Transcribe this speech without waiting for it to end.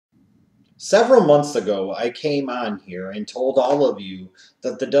Several months ago, I came on here and told all of you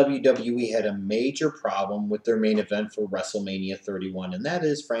that the WWE had a major problem with their main event for WrestleMania 31, and that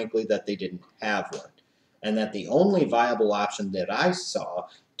is, frankly, that they didn't have one. And that the only viable option that I saw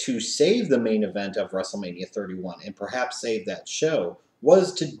to save the main event of WrestleMania 31 and perhaps save that show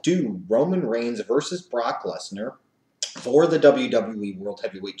was to do Roman Reigns versus Brock Lesnar for the WWE World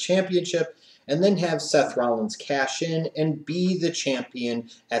Heavyweight Championship, and then have Seth Rollins cash in and be the champion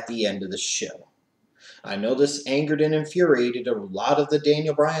at the end of the show. I know this angered and infuriated a lot of the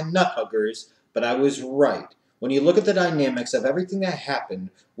Daniel Bryan nuthuggers, but I was right. When you look at the dynamics of everything that happened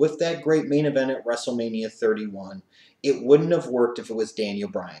with that great main event at WrestleMania 31, it wouldn't have worked if it was Daniel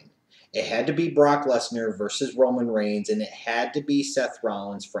Bryan. It had to be Brock Lesnar versus Roman Reigns, and it had to be Seth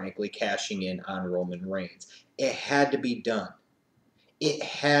Rollins, frankly, cashing in on Roman Reigns. It had to be done. It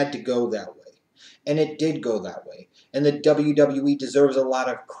had to go that way. And it did go that way. And the WWE deserves a lot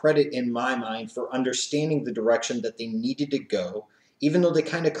of credit in my mind for understanding the direction that they needed to go, even though they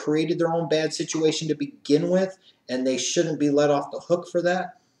kind of created their own bad situation to begin with, and they shouldn't be let off the hook for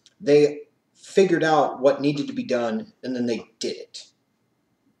that. They figured out what needed to be done, and then they did it.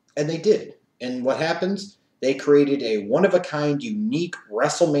 And they did. And what happens? They created a one-of-a-kind, unique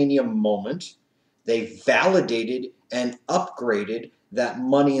WrestleMania moment. They validated and upgraded that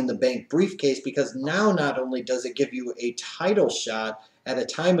Money in the Bank briefcase, because now not only does it give you a title shot at a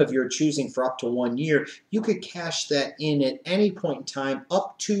time of your choosing for up to 1 year, you could cash that in at any point in time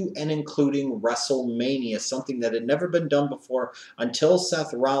up to and including WrestleMania, something that had never been done before until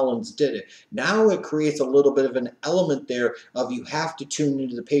Seth Rollins did it. Now it creates a little bit of an element there of you have to tune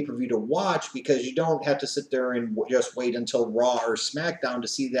into the pay-per-view to watch, because you don't have to sit there and just wait until Raw or SmackDown to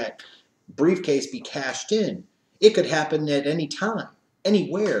see that briefcase be cashed in. It could happen at any time,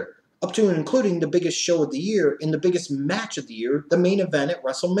 anywhere, up to and including the biggest show of the year and the biggest match of the year, the main event at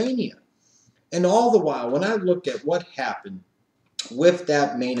WrestleMania. And all the while, when I look at what happened with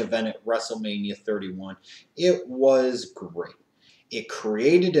that main event at WrestleMania 31, it was great. It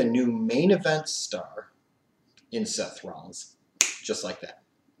created a new main event star in Seth Rollins, just like that.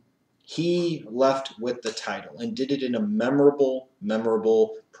 He left with the title and did it in a memorable,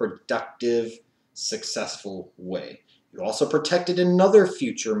 productive, successful way. You also protected another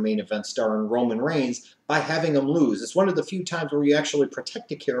future main event star in Roman Reigns by having him lose. It's one of the few times where you actually protect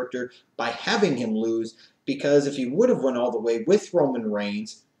a character by having him lose, because if you would have went all the way with Roman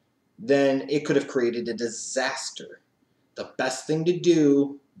Reigns, then it could have created a disaster. The best thing to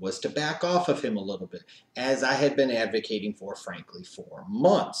do was to back off of him a little bit, as I had been advocating for, frankly, for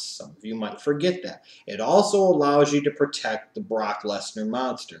months. Some of you might forget that. It also allows you to protect the Brock Lesnar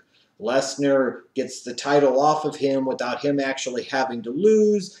monster. Lesnar gets the title off of him without him actually having to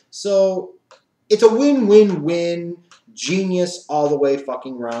lose. So it's a win-win-win, genius all the way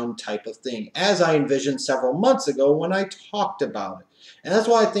fucking round type of thing, as I envisioned several months ago when I talked about it. And that's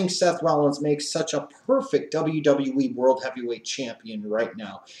why I think Seth Rollins makes such a perfect WWE World Heavyweight Champion right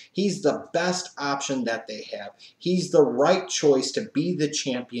now. He's the best option that they have. He's the right choice to be the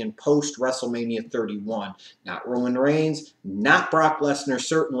champion post-WrestleMania 31. Not Roman Reigns, not Brock Lesnar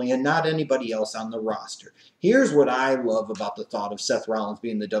certainly, and not anybody else on the roster. Here's what I love about the thought of Seth Rollins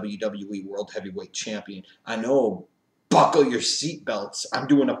being the WWE World Heavyweight Champion. I know, buckle your seatbelts. I'm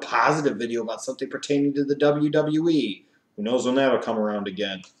doing a positive video about something pertaining to the WWE. Who knows when that'll come around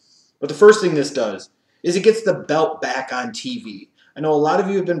again. But the first thing this does is it gets the belt back on TV. I know a lot of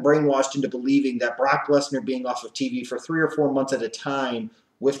you have been brainwashed into believing that Brock Lesnar being off of TV for 3 or 4 months at a time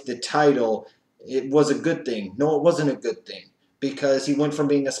with the title, it was a good thing. No, it wasn't a good thing, because he went from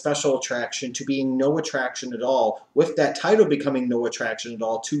being a special attraction to being no attraction at all, with that title becoming no attraction at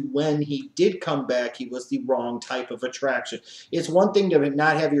all, to when he did come back, he was the wrong type of attraction. It's one thing to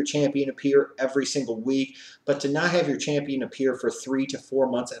not have your champion appear every single week, but to not have your champion appear for 3 to 4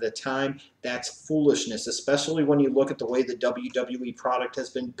 months at a time, that's foolishness, especially when you look at the way the WWE product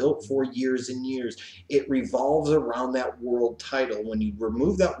has been built for years and years. It revolves around that world title. When you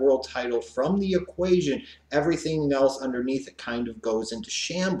remove that world title from the equation, everything else underneath it kind of goes into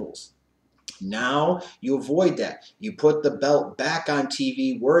shambles. Now you avoid that. You put the belt back on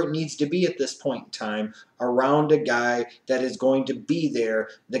TV where it needs to be at this point in time, around a guy that is going to be there,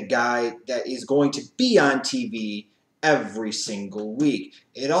 the guy that is going to be on TV every single week.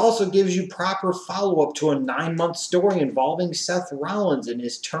 It also gives you proper follow-up to a 9-month story involving Seth Rollins and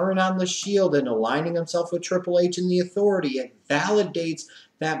his turn on the Shield and aligning himself with Triple H and the Authority. It validates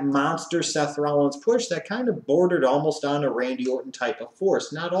that monster Seth Rollins push that kind of bordered almost on a Randy Orton type of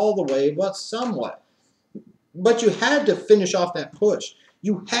force. Not all the way, but somewhat. But you had to finish off that push.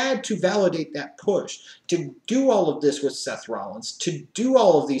 You had to validate that push. To do all of this with Seth Rollins, to do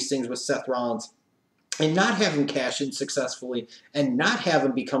all of these things with Seth Rollins, and not have him cash in successfully and not have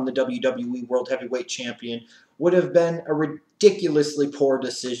him become the WWE World Heavyweight Champion would have been a ridiculously poor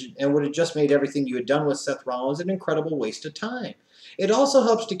decision and would have just made everything you had done with Seth Rollins an incredible waste of time. It also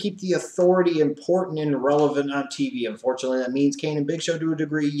helps to keep the authority important and relevant on TV. Unfortunately, that means Kane and Big Show to a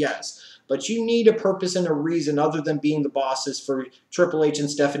degree, yes. But you need a purpose and a reason other than being the bosses for Triple H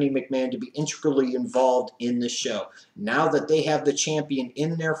and Stephanie McMahon to be integrally involved in the show. Now that they have the champion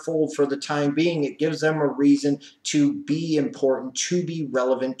in their fold for the time being, it gives them a reason to be important, to be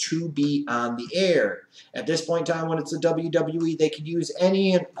relevant, to be on the air. At this point in time, when it's the WWE, they can use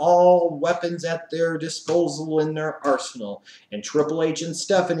any and all weapons at their disposal in their arsenal. And Triple H and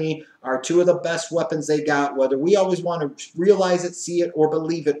Stephanie are two of the best weapons they got, whether we always want to realize it, see it, or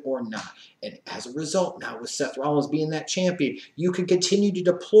believe it or not. And as a result, now with Seth Rollins being that champion, you can continue to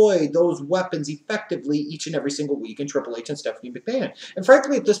deploy those weapons effectively each and every single week in Triple H and Stephanie McMahon. And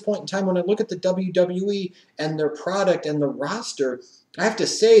frankly, at this point in time, when I look at the WWE and their product and the roster, I have to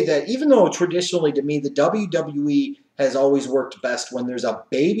say that even though traditionally to me the WWE has always worked best when there's a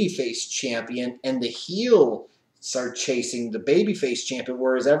babyface champion and the heel start chasing the babyface champion,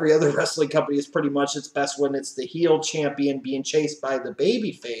 whereas every other wrestling company is pretty much its best when it's the heel champion being chased by the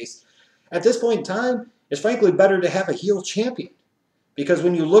babyface. At this point in time, it's frankly better to have a heel champion. Because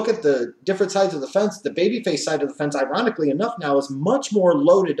when you look at the different sides of the fence, the babyface side of the fence, ironically enough now, is much more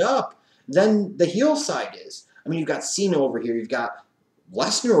loaded up than the heel side is. I mean, you've got Cena over here, you've got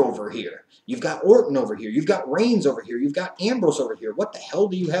Lesnar over here, you've got Orton over here, you've got Reigns over here, you've got Ambrose over here. What the hell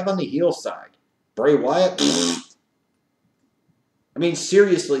do you have on the heel side? Bray Wyatt? I mean,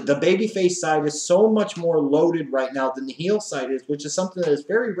 seriously, the babyface side is so much more loaded right now than the heel side is, which is something that is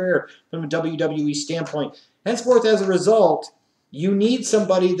very rare from a WWE standpoint. Henceforth, as a result, you need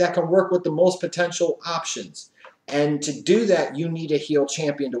somebody that can work with the most potential options. And to do that, you need a heel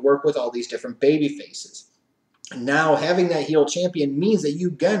champion to work with all these different baby faces. Now, having that heel champion means that you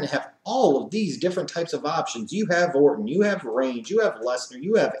again have all of these different types of options. You have Orton, you have Reigns, you have Lesnar,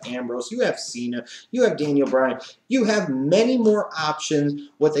 you have Ambrose, you have Cena, you have Daniel Bryan. You have many more options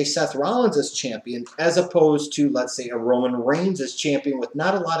with a Seth Rollins as champion as opposed to, let's say, a Roman Reigns as champion with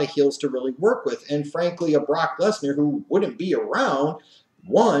not a lot of heels to really work with. And frankly, a Brock Lesnar who wouldn't be around,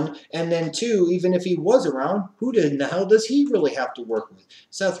 one, and then two, even if he was around, who in the hell does he really have to work with?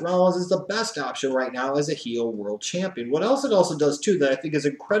 Seth Rollins is the best option right now as a heel world champion. What else it also does, too, that I think is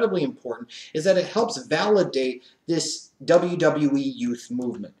incredibly important, is that it helps validate this WWE youth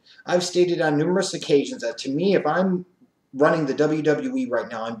movement. I've stated on numerous occasions that, to me, if I'm running the WWE right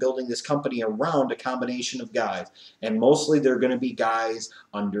now, I'm building this company around a combination of guys. And mostly they're going to be guys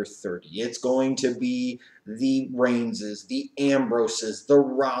under 30. It's going to be the Reigns, the Ambroses, the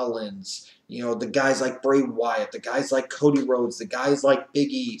Rollins, you know, the guys like Bray Wyatt, the guys like Cody Rhodes, the guys like Big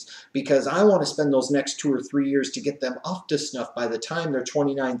E's, because I want to spend those next 2 or 3 years to get them up to snuff by the time they're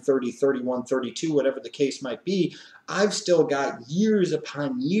 29, 30, 31, 32, whatever the case might be. I've still got years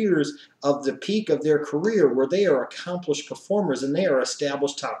upon years of the peak of their career where they are accomplished performers and they are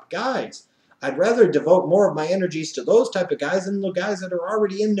established top guys. I'd rather devote more of my energies to those type of guys than the guys that are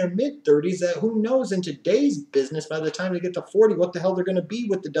already in their mid-30s that who knows in today's business by the time they get to 40 what the hell they're going to be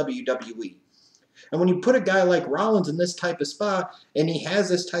with the WWE. And when you put a guy like Rollins in this type of spot and he has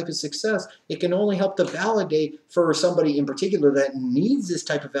this type of success, it can only help to validate for somebody in particular that needs this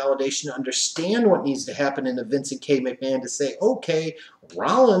type of validation to understand what needs to happen in a Vince and K. McMahon to say, okay,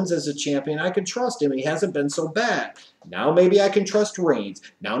 Rollins as a champion, I can trust him. He hasn't been so bad. Now maybe I can trust Reigns.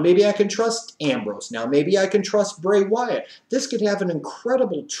 Now maybe I can trust Ambrose. Now maybe I can trust Bray Wyatt. This could have an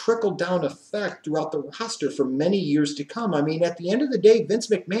incredible trickle-down effect throughout the roster for many years to come. I mean, at the end of the day, Vince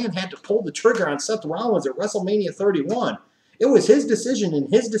McMahon had to pull the trigger on Seth Rollins at WrestleMania 31. It was his decision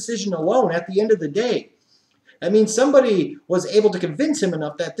and his decision alone at the end of the day. I mean, somebody was able to convince him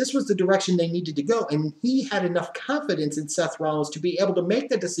enough that this was the direction they needed to go, and he had enough confidence in Seth Rollins to be able to make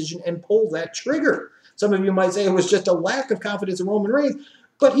that decision and pull that trigger. Some of you might say it was just a lack of confidence in Roman Reigns,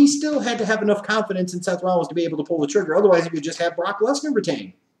 but he still had to have enough confidence in Seth Rollins to be able to pull the trigger. Otherwise, he would just have Brock Lesnar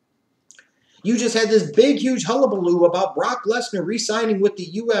retain. You just had this big, huge hullabaloo about Brock Lesnar re-signing with the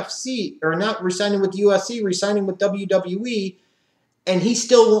UFC, or not re-signing with the UFC, re-signing with WWE, and he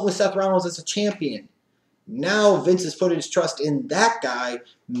still went with Seth Rollins as a champion. Now Vince has put his trust in that guy.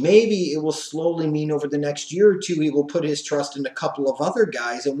 Maybe it will slowly mean over the next year or two he will put his trust in a couple of other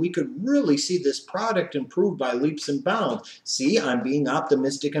guys, and we could really see this product improve by leaps and bounds. See, I'm being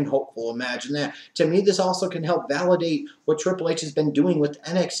optimistic and hopeful. Imagine that. To me, this also can help validate what Triple H has been doing with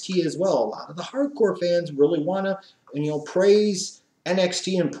NXT as well. A lot of the hardcore fans really want to, praise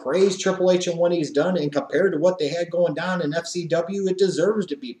NXT and praise Triple H and what he's done, and compared to what they had going down in FCW, it deserves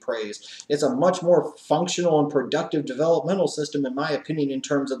to be praised. It's a much more functional and productive developmental system, in my opinion, in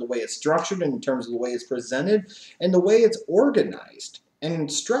terms of the way it's structured, and in terms of the way it's presented, and the way it's organized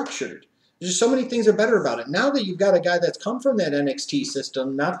and structured. There's so many things are better about it. Now that you've got a guy that's come from that NXT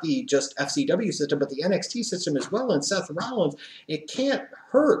system, not the just FCW system, but the NXT system as well, and Seth Rollins, it can't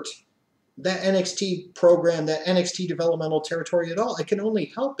hurt that NXT program, that NXT developmental territory at all. It can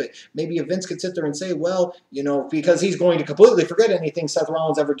only help it. Maybe if Vince could sit there and say, well, you know, because he's going to completely forget anything Seth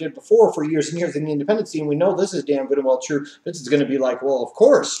Rollins ever did before for years and years in the independent scene, we know this is damn good and well true. Vince is going to be like, well, of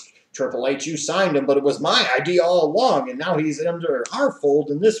course, Triple H, you signed him, but it was my idea all along, and now he's under our fold,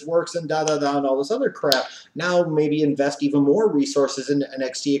 and this works, and da-da-da, and all this other crap. Now maybe invest even more resources into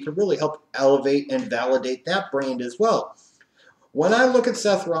NXT. It could really help elevate and validate that brand as well. When I look at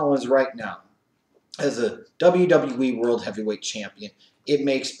Seth Rollins right now as a WWE World Heavyweight Champion, it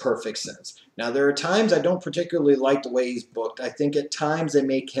makes perfect sense. Now, there are times I don't particularly like the way he's booked. I think at times they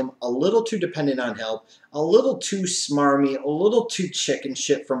make him a little too dependent on help, a little too smarmy, a little too chicken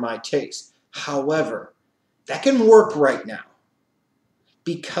shit for my taste. However, that can work right now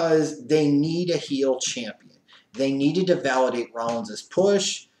because they need a heel champion. They needed to validate Rollins'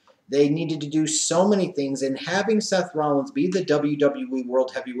 push. They needed to do so many things, and having Seth Rollins be the WWE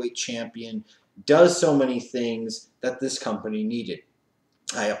World Heavyweight Champion does so many things that this company needed.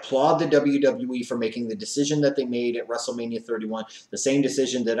 I applaud the WWE for making the decision that they made at WrestleMania 31, the same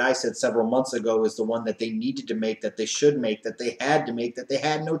decision that I said several months ago is the one that they needed to make, that they should make, that they had to make, that they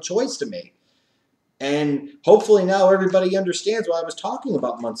had no choice to make. And hopefully now everybody understands what I was talking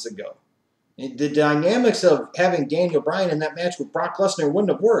about months ago. The dynamics of having Daniel Bryan in that match with Brock Lesnar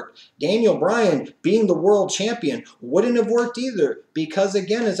wouldn't have worked. Daniel Bryan being the world champion wouldn't have worked either because,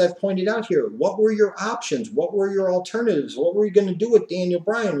 again, as I've pointed out here, what were your options? What were your alternatives? What were you going to do with Daniel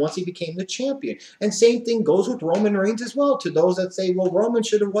Bryan once he became the champion? And same thing goes with Roman Reigns as well. To those that say, well, Roman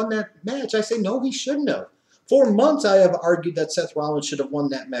should have won that match, I say, no, he shouldn't have. For months, I have argued that Seth Rollins should have won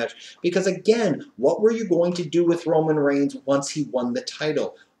that match because, again, what were you going to do with Roman Reigns once he won the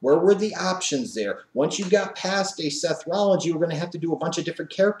title? Where were the options there? Once you got past a Seth Rollins, you were going to have to do a bunch of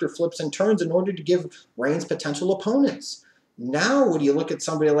different character flips and turns in order to give Reigns potential opponents. Now, when you look at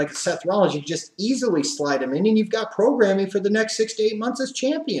somebody like Seth Rollins, you just easily slide him in, and you've got programming for the next 6 to 8 months as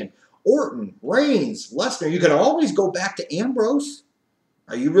champion. Orton, Reigns, Lesnar. You can always go back to Ambrose.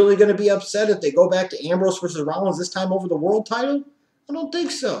 Are you really going to be upset if they go back to Ambrose versus Rollins this time over the world title? I don't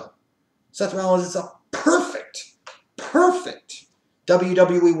think so. Seth Rollins is a perfect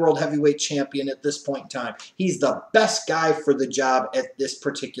WWE World Heavyweight Champion at this point in time. He's the best guy for the job at this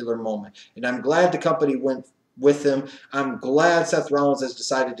particular moment. And I'm glad the company went with him. I'm glad Seth Rollins has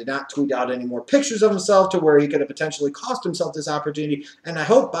decided to not tweet out any more pictures of himself to where he could have potentially cost himself this opportunity. And I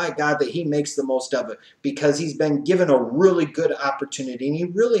hope, by God, that he makes the most of it because he's been given a really good opportunity. And he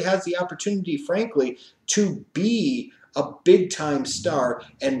really has the opportunity, frankly, to be a big-time star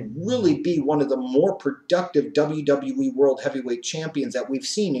and really be one of the more productive WWE World Heavyweight Champions that we've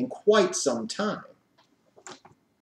seen in quite some time.